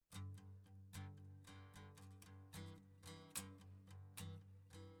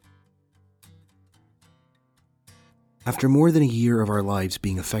After more than a year of our lives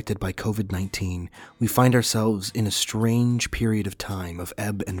being affected by COVID-19, we find ourselves in a strange period of time of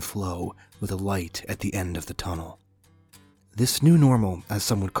ebb and flow with a light at the end of the tunnel. This new normal, as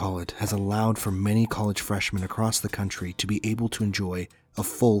some would call it, has allowed for many college freshmen across the country to be able to enjoy a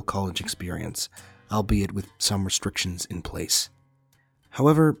full college experience, albeit with some restrictions in place.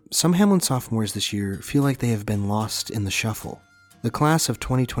 However, some Hamline sophomores this year feel like they have been lost in the shuffle. The class of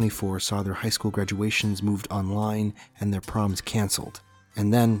 2024 saw their high school graduations moved online and their proms canceled,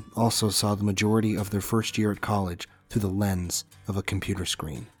 and then also saw the majority of their first year at college through the lens of a computer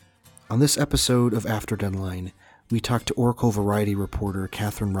screen. On this episode of After Deadline, we talked to Oracle Variety reporter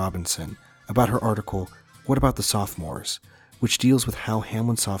Catherine Robinson about her article, What About the Sophomores?, which deals with how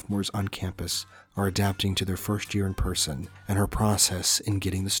Hamline sophomores on campus are adapting to their first year in person and her process in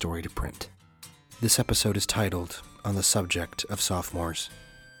getting the story to print. This episode is titled, On the Subject of Sophomores.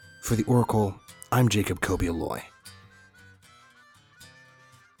 For the Oracle, I'm Jacob Kobe-Alloy.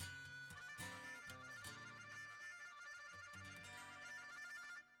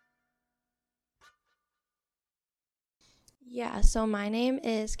 Yeah, so my name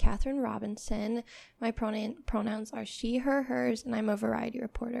is Catherine Robinson. My pronouns are she, her, hers, and I'm a variety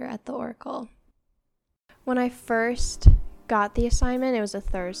reporter at the Oracle. When I first got the assignment, it was a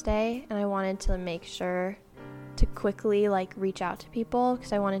Thursday, and I wanted to make sure to quickly reach out to people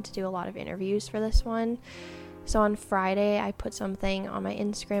because I wanted to do a lot of interviews for this one. So on Friday, I put something on my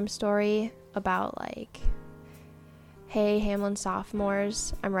Instagram story about hey, Hamline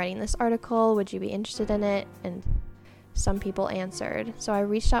sophomores, I'm writing this article. Would you be interested in it? And some people answered, so I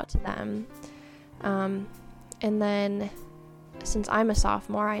reached out to them. And then since I'm a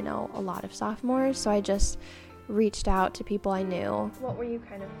sophomore, I know a lot of sophomores, so I just reached out to people I knew. What were you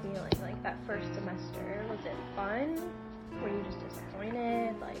kind of feeling that first semester? Was it fun? Were you just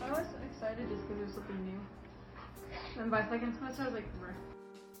disappointed? I was excited just because it was something new. And by second semester, I was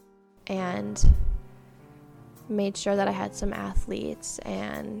and made sure that I had some athletes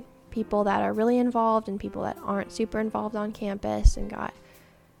and people that are really involved and people that aren't super involved on campus, and got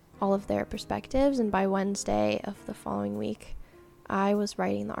all of their perspectives. And by Wednesday of the following week, I was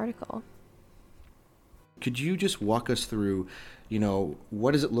writing the article. Could you just walk us through,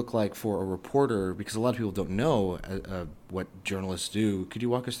 what does it look like for a reporter? Because a lot of people don't know what journalists do. Could you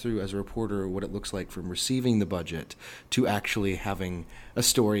walk us through, as a reporter, what it looks like from receiving the budget to actually having a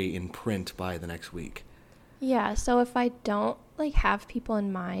story in print by the next week? Yeah, so if I don't have people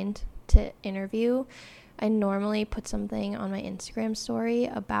in mind to interview, I normally put something on my Instagram story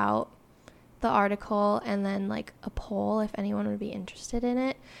about the article and then a poll if anyone would be interested in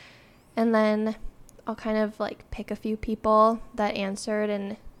it. And then I'll kind of pick a few people that answered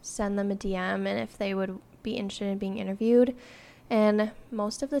and send them a DM, and if they would be interested in being interviewed. And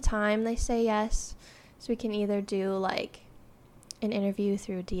most of the time they say yes, so we can either do an interview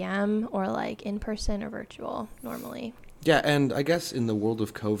through DM or in person or virtual normally. Yeah, and I guess in the world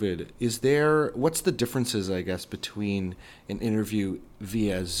of COVID, what's the differences, I guess, between an interview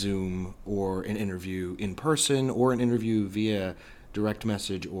via Zoom or an interview in person or an interview via direct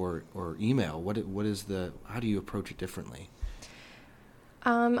message or email? How do you approach it differently?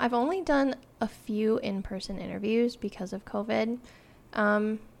 I've only done a few in-person interviews because of COVID.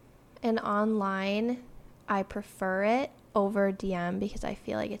 And online, I prefer it over DM because I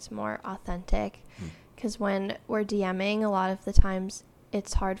feel like it's more authentic. Because when we're DMing, a lot of the times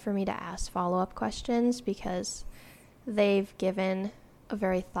it's hard for me to ask follow-up questions because they've given a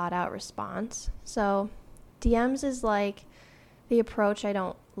very thought-out response. So DMs is the approach I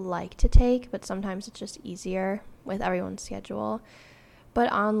don't like to take, but sometimes it's just easier with everyone's schedule.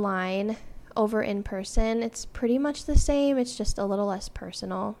 But online, over in person, it's pretty much the same. It's just a little less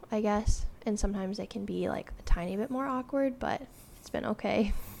personal, I guess. And sometimes it can be a tiny bit more awkward, but it's been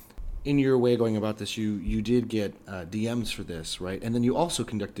okay. In your way of going about this, you did get DMs for this, right? And then you also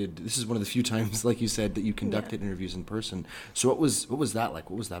this is one of the few times, like you said, that you conducted interviews in person. So what was that like?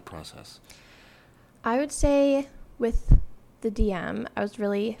 What was that process? I would say with the DM, I was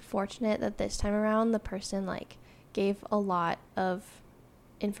really fortunate that this time around the person gave a lot of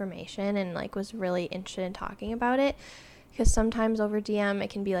information and was really interested in talking about it. Because sometimes over DM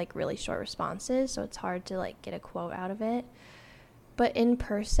it can be really short responses, so it's hard to get a quote out of it. But in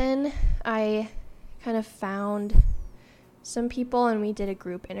person, I kind of found some people and we did a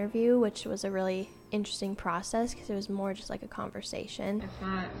group interview, which was a really interesting process because it was more just a conversation. It's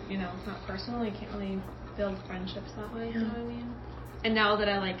not, it's not personal. You can't really build friendships that way, you know what I mean? And now that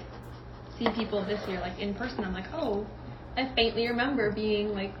I see people this year in person, I'm oh, I faintly remember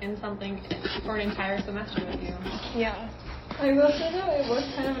being in something for an entire semester with you. Yeah. I will say though, it was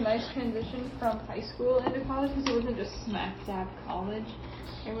kind of a nice transition from high school into college because it wasn't just smack dab college.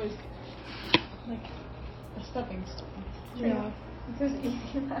 It was like a stepping stone. Yeah. It was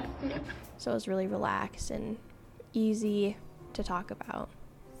easy last year. So it was really relaxed and easy to talk about.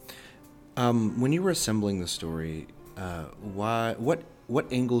 When you were assembling the story,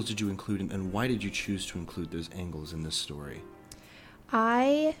 what angles did you include, and why did you choose to include those angles in this story?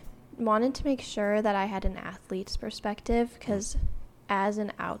 I wanted to make sure that I had an athlete's perspective because as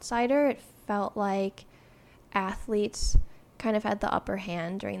an outsider, it felt like athletes kind of had the upper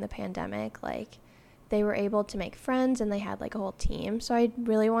hand during the pandemic. Like, they were able to make friends and they had like a whole team. So I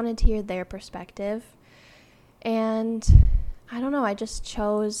really wanted to hear their perspective. And I don't know, I just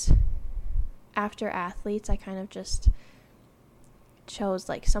chose, after athletes, I kind of just chose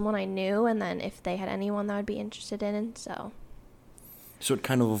like someone I knew, and then if they had anyone that I'd be interested in. So it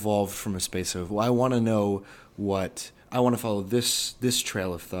kind of evolved from a space of, well, I want to know I want to follow this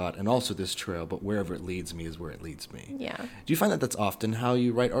trail of thought and also this trail, but wherever it leads me is where it leads me. Yeah. Do you find that that's often how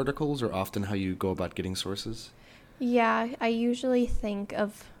you write articles, or often how you go about getting sources? Yeah, I usually think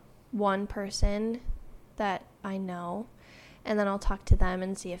of one person that I know, and then I'll talk to them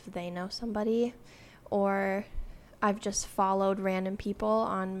and see if they know somebody, or I've just followed random people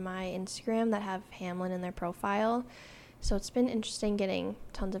on my Instagram that have Hamlin in their profile. So it's been interesting getting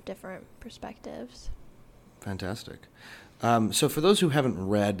tons of different perspectives. Fantastic. So for those who haven't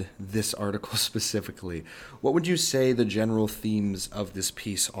read this article specifically, what would you say the general themes of this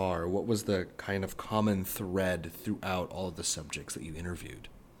piece are? What was the kind of common thread throughout all of the subjects that you interviewed?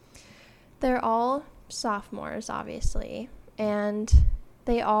 They're all sophomores, obviously, and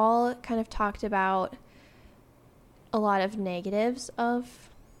they all kind of talked about a lot of negatives of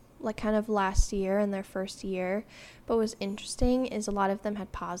like kind of last year and their first year. But what was interesting is a lot of them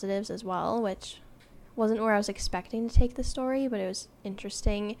had positives as well, which wasn't where I was expecting to take the story, but it was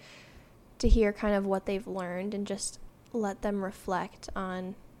interesting to hear kind of what they've learned and just let them reflect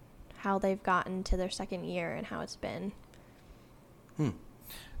on how they've gotten to their second year and how it's been.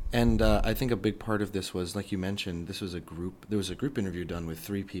 And I think a big part of this was, like you mentioned, there was a group interview done with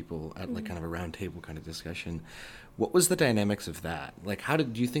 3 people at like kind of a round table kind of discussion. What was the dynamics of that? Like,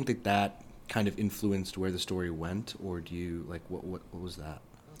 do you think that kind of influenced where the story went, or do you, like, what was that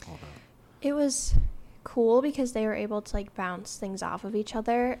all about? It was cool because they were able to like bounce things off of each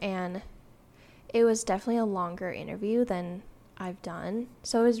other, and it was definitely a longer interview than I've done.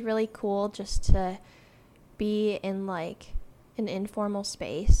 So it was really cool just to be in like an informal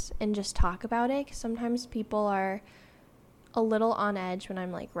space and just talk about it. 'Cause sometimes people are a little on edge when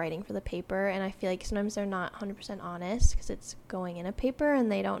I'm like writing for the paper, and I feel like sometimes they're not 100% honest because it's going in a paper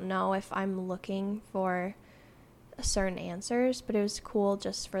and they don't know if I'm looking for certain answers. But it was cool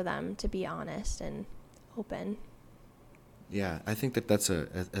just for them to be honest and open. Yeah, I think that's a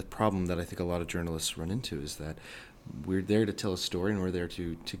problem that I think a lot of journalists run into, is that we're there to tell a story and we're there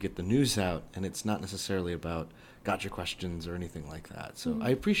to get the news out, and it's not necessarily about gotcha questions or anything like that. So I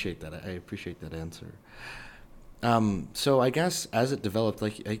appreciate that. I appreciate that answer. So I guess as it developed,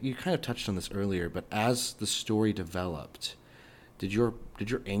 like you kind of touched on this earlier, but as the story developed, did your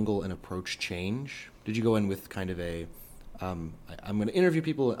angle and approach change? Did you go in with kind of a I'm going to interview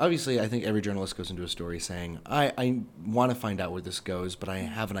people? Obviously, I think every journalist goes into a story saying, I want to find out where this goes, but I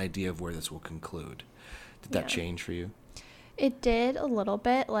have an idea of where this will conclude. Did that change for you? It did a little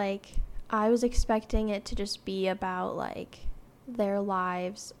bit. Like, I was expecting it to just be about like their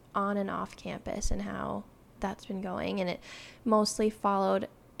lives on and off campus and how that's been going, and it mostly followed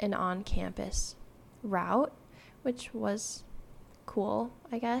an on-campus route, which was cool,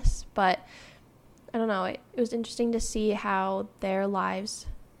 I guess. But I don't know, it was interesting to see how their lives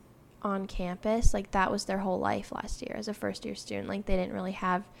on campus, like that was their whole life last year as a first-year student. Like, they didn't really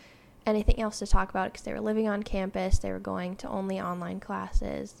have anything else to talk about because they were living on campus, they were going to only online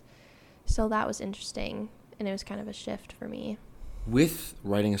classes. So that was interesting, and it was kind of a shift for me. With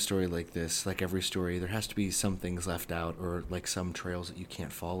writing a story like this, like every story, there has to be some things left out, or like some trails that you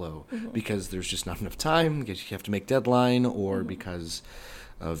can't follow because there's just not enough time, because you have to make deadline, or because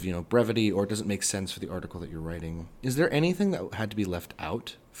of, brevity, or it doesn't make sense for the article that you're writing. Is there anything that had to be left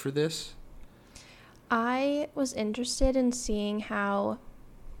out for this? I was interested in seeing how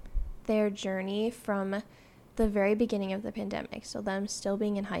their journey from the very beginning of the pandemic, so them still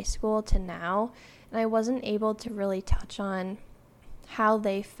being in high school, to now, and I wasn't able to really touch on how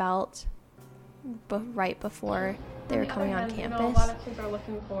they felt right before they were coming on campus. A lot of kids are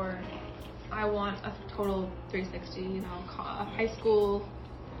looking for, I want a total 360, high school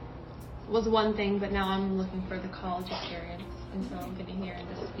was one thing, but now I'm looking for the college experience, and so I'm getting here and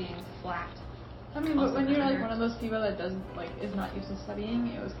just being flat. I mean, but when you're like one of those people that doesn't is not used to studying,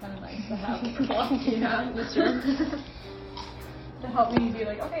 it was kind of nice to have philosophy. Yeah, that's true. To help me be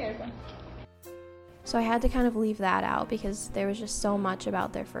like, okay. So I had to kind of leave that out because there was just so much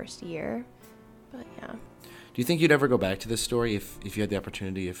about their first year. But yeah. Do you think you'd ever go back to this story if you had the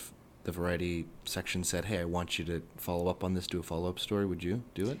opportunity, if the variety section said, hey, I want you to follow up on this, do a follow-up story? Would you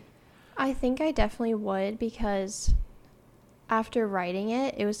do it? I think I definitely would, because after writing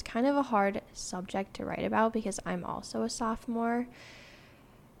it, it was kind of a hard subject to write about because I'm also a sophomore.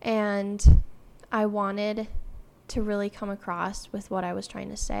 And I wanted to really come across with what I was trying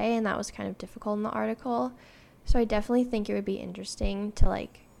to say, and that was kind of difficult in the article. So I definitely think it would be interesting to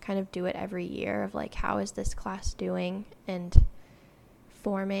kind of do it every year of how is this class doing, and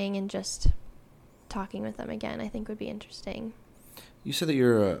forming and just talking with them again, I think would be interesting. You said that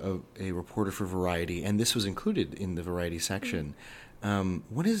you're a reporter for Variety, and this was included in the Variety section.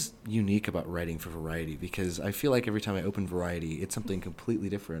 What is unique about writing for Variety? Because I feel like every time I open Variety, it's something completely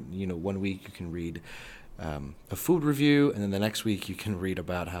different. 1 week you can read a food review, and then the next week you can read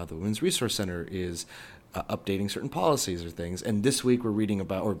about how the Women's Resource Center is updating certain policies or things. And this week we're reading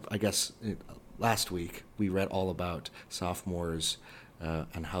about, or I guess last week, we read all about sophomores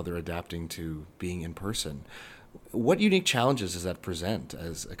and how they're adapting to being in person. What unique challenges does that present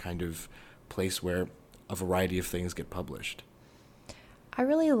as a kind of place where a variety of things get published? I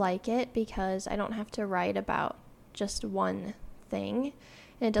really like it because I don't have to write about just one thing,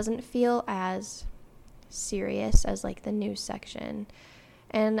 and it doesn't feel as serious as the news section.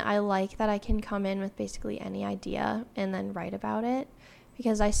 And I like that I can come in with basically any idea and then write about it,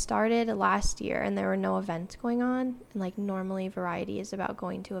 because I started last year and there were no events going on, and normally Variety is about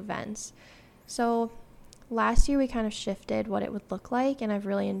going to events. So last year we kind of shifted what it would look like, and I've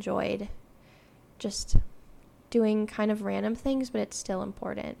really enjoyed just doing kind of random things, but it's still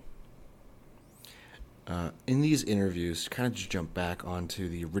important. In these interviews, kind of just jump back onto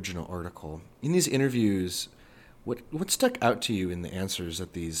the original article. In these interviews, what stuck out to you in the answers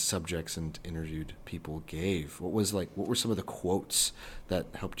that these subjects and interviewed people gave? What were some of the quotes that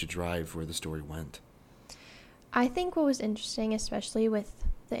helped you drive where the story went? I think what was interesting, especially with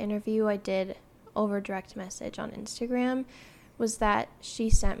the interview I did over direct message on Instagram, was that she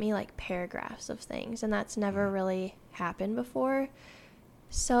sent me paragraphs of things, and that's never really happened before.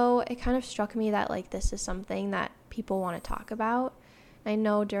 So it kind of struck me that this is something that people want to talk about. I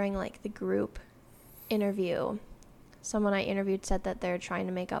know during the group interview, someone I interviewed said that they're trying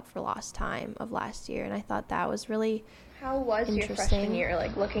to make up for lost time of last year, and I thought that was really How was your freshman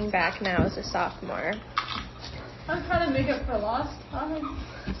year, looking back now as a sophomore? I'm trying to make up for lost time.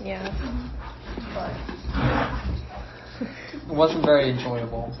 Yeah. But it wasn't very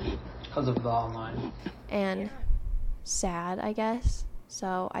enjoyable because of the online. And sad, I guess.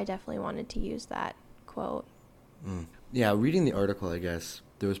 So I definitely wanted to use that quote. Yeah, reading the article, I guess,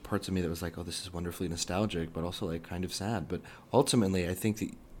 there was parts of me that was oh, this is wonderfully nostalgic, but also kind of sad. But ultimately, I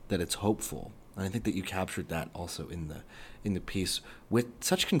think that it's hopeful. And I think that you captured that also in the piece with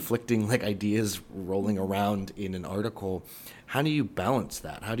such conflicting ideas rolling around in an article. How do you balance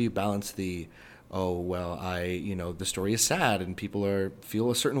that? How do you balance the, oh, well, the story is sad and people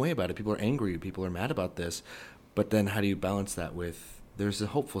feel a certain way about it. People are angry. People are mad about this. But then how do you balance that with, there's a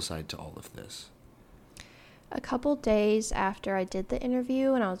hopeful side to all of this? A couple days after I did the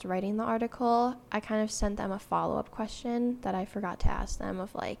interview and I was writing the article, I kind of sent them a follow-up question that I forgot to ask them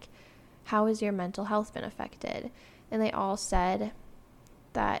of how has your mental health been affected? And they all said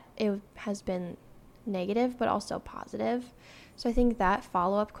that it has been negative but also positive. So I think that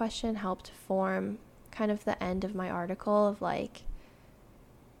follow-up question helped form kind of the end of my article of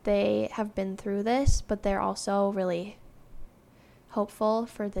they have been through this, but they're also really hopeful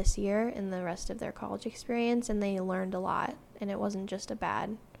for this year and the rest of their college experience, and they learned a lot, and it wasn't just a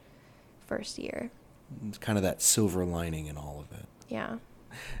bad first year. It's kind of that silver lining in all of it. Yeah.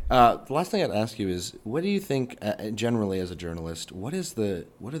 The last thing I'd ask you is, what do you think, generally as a journalist, what are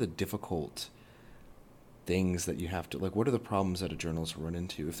the difficult things that you have to, what are the problems that a journalist will run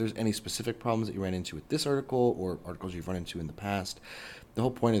into? If there's any specific problems that you ran into with this article or articles you've run into in the past, the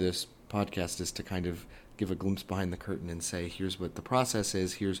whole point of this podcast is to kind of give a glimpse behind the curtain and say, here's what the process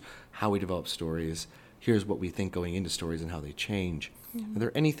is, here's how we develop stories, here's what we think going into stories and how they change. Mm-hmm.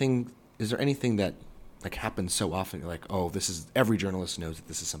 Is there anything that happens so often, oh, every journalist knows that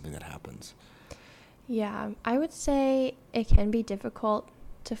this is something that happens? Yeah, I would say it can be difficult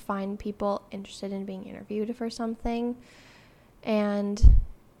to find people interested in being interviewed for something, and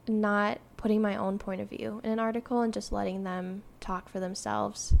not putting my own point of view in an article and just letting them talk for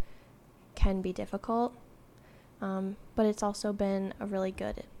themselves can be difficult. But it's also been a really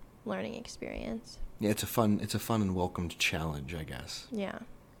good learning experience. Yeah, it's a fun and welcomed challenge, I guess. Yeah.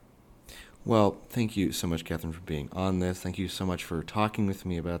 Well, thank you so much, Catherine, for being on this. Thank you so much for talking with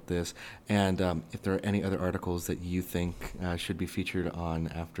me about this. And if there are any other articles that you think should be featured on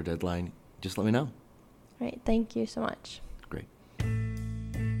After Deadline, just let me know. All right. Thank you so much. Great.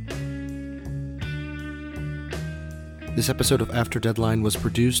 This episode of After Deadline was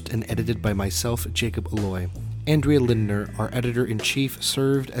produced and edited by myself, Jacob Alloy. Andrea Lindner, our editor-in-chief,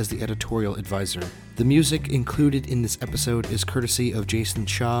 served as the editorial advisor. The music included in this episode is courtesy of Jason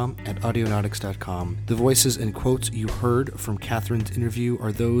Shaw at audionautics.com. The voices and quotes you heard from Catherine's interview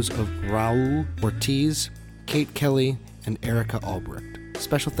are those of Raul Ortiz, Kate Kelly, and Erica Albrecht.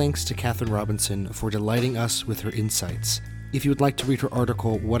 Special thanks to Catherine Robinson for delighting us with her insights. If you would like to read her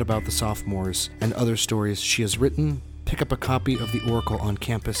article, What About the Sophomores, and other stories she has written, pick up a copy of The Oracle on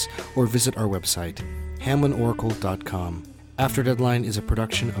campus or visit our website, hamlinoracle.com. After Deadline is a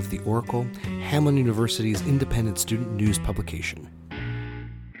production of The Oracle, Hamline University's independent student news publication.